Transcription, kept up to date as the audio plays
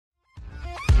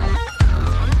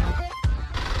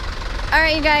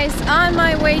Alright you guys, on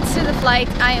my way to the flight.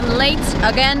 I am late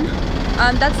again.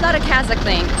 That's not a Kazakh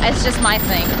thing, it's just my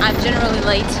thing. I'm generally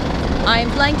late. I'm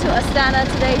flying to Astana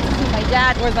today to see my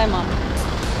dad. Where's my mom?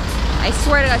 I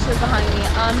swear to God she was behind me.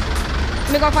 I'm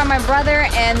gonna go find my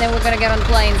brother and then we're gonna get on the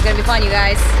plane. It's gonna be fun you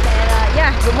guys. And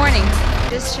yeah, good morning.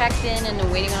 Just checked in and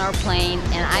waiting on our plane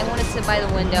and I want to sit by the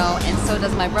window and so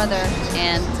does my brother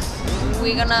and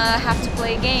we're gonna have to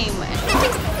play a game.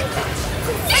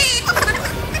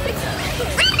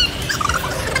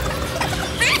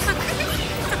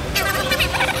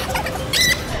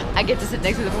 I get to sit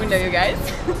next to the window, you guys.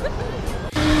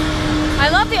 I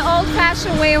love the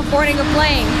old-fashioned way of boarding a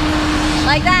plane.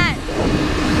 Like that.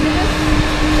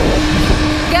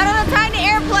 Get on a tiny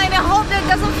airplane and hope that it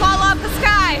doesn't fall off the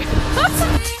sky.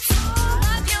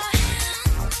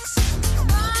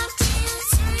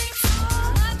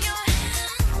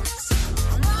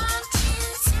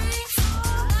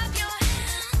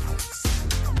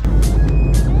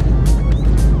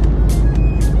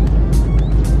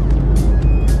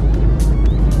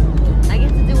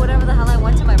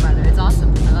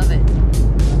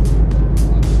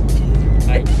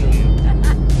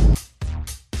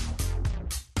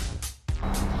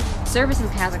 Service in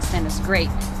Kazakhstan is great.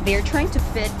 They are trying to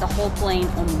fit the whole plane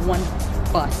on one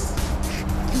bus.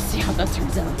 Let's see how that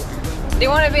turns out. They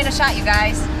want to be in a shot, you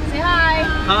guys. Say hi.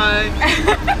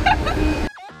 Hi.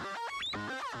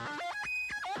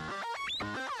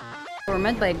 We're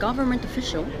met by a government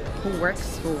official who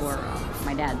works for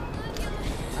my dad.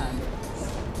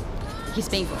 He's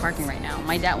paying for parking right now.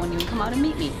 My dad won't even come out and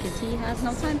meet me because he has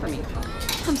no time for me.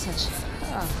 I'm such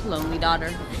a lonely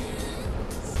daughter.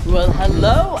 Well,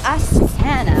 hello,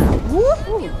 Astana.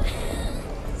 Woohoo!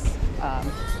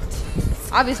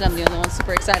 Obviously, I'm the only one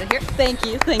super excited here. Thank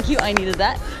you. I needed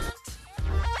that.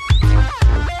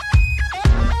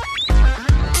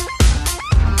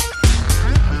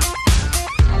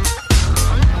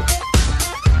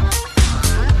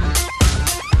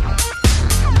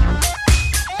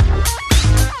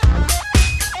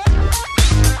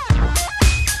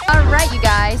 All right, you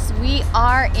guys, we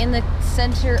are in the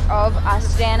center of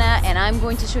Astana and I'm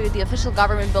going to show you the official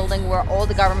government building where all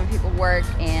the government people work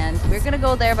and we're gonna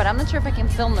go there, but I'm not sure if I can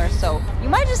film there, so you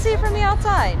might just see it from the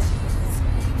outside.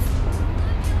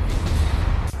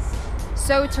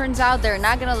 So it turns out they're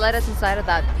not gonna let us inside of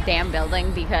that damn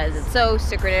building because it's so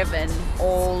secretive and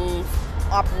all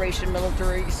operation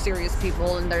military serious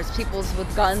people and there's people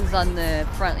with guns on the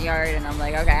front yard and I'm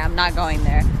like, okay, I'm not going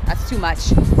there. That's too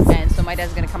much. And so my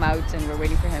dad's gonna come out and we're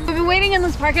waiting for him. We've been waiting in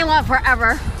this parking lot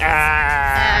forever.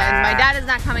 And my dad is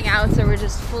not coming out, so we're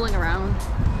just fooling around.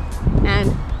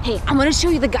 And hey, I'm gonna show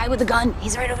you the guy with the gun.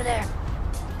 He's right over there.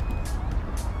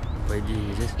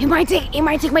 He might take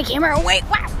my camera away.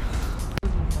 Wow.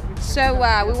 So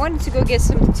we wanted to go get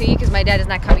something to eat because my dad is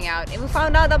not coming out. And we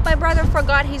found out that my brother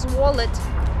forgot his wallet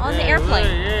on the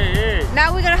airplane.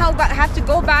 Now we're gonna have to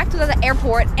go back to the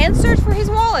airport and search for his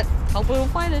wallet. Hopefully we'll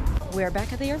find it. We're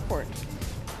back at the airport.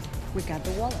 We got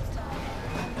the wallet.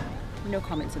 No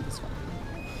comments on this one.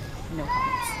 No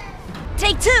comments.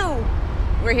 Take two!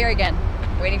 We're here again,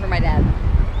 waiting for my dad.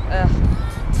 Ugh.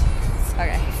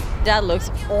 Okay. Dad looks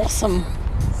awesome.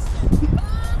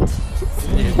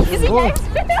 Is he nice?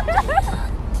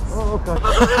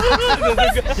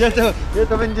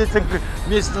 Это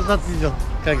месяц назад видел.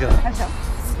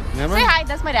 Say hi,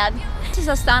 that's my dad. This is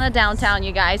Astana downtown,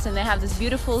 you guys, and they have this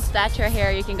beautiful statue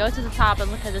here. You can go to the top and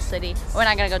look at the city. We're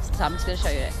not gonna go to the top, I'm just gonna show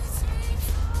you it.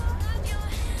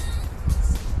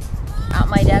 At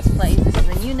my dad's place, this is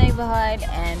a new neighborhood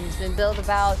and it's been built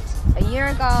about a year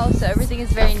ago, so everything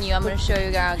is very new. I'm gonna show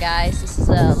you around, guys. This is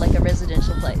like a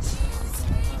residential place.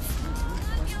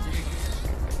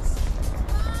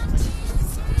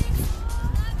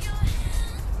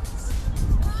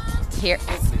 Here.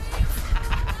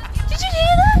 Did you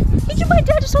hear that? My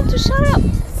dad just told him to shut up.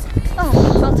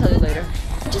 Oh, I'll tell you later.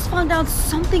 I just found out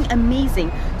something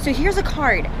amazing. So here's a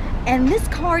card, and this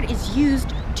card is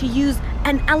used to use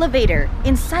an elevator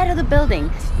inside of the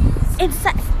building.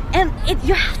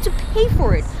 You have to pay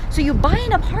for it. So you buy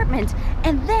an apartment,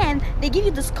 and then they give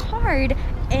you this card,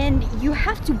 and you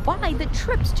have to buy the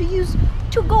trips to use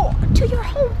to go to your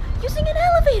home using an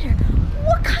elevator.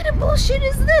 What kind of bullshit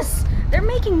is this? They're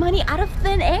making money out of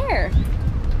thin air.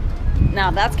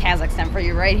 Now that's Kazakhstan for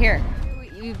you right here.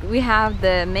 We have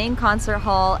the main concert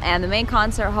hall, and the main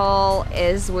concert hall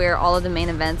is where all of the main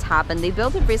events happen. They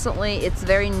built it recently. It's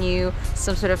very new.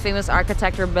 Some sort of famous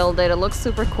architecture built it. It looks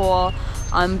super cool.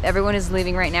 Everyone is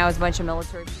leaving right now. It's a bunch of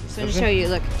military. So to show you,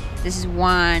 look, this is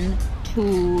 1,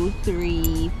 2,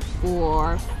 3,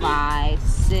 4, 5,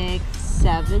 6,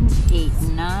 7, 8,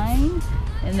 9,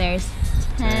 and there's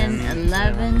 10,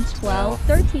 11, 12,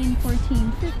 13,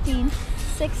 14, 15,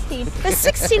 16. There's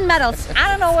 16 medals. I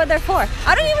don't know what they're for.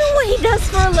 I don't even know what he does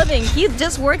for a living. He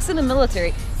just works in the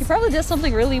military. He probably does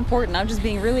something really important. I'm just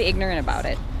being really ignorant about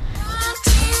it.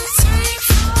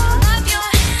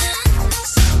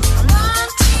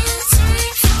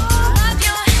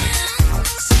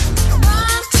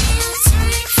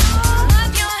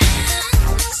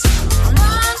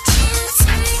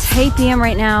 It's 8 p.m.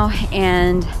 right now,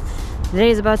 and the day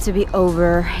is about to be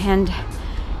over, and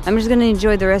I'm just gonna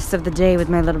enjoy the rest of the day with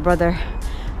my little brother.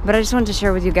 But I just wanted to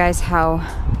share with you guys how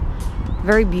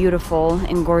very beautiful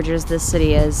and gorgeous this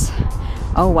city is.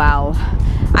 Oh wow.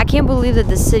 I can't believe that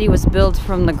this city was built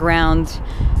from the ground,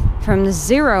 from the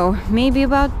zero, maybe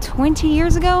about 20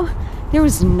 years ago. There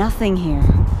was nothing here.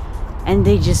 And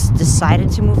they just decided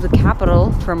to move the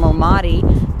capital from Almaty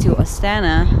to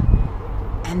Astana,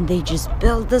 and they just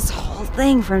built this whole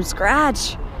thing from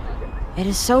scratch. It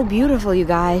is so beautiful, you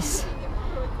guys.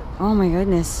 Oh my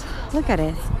goodness, look at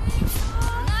it.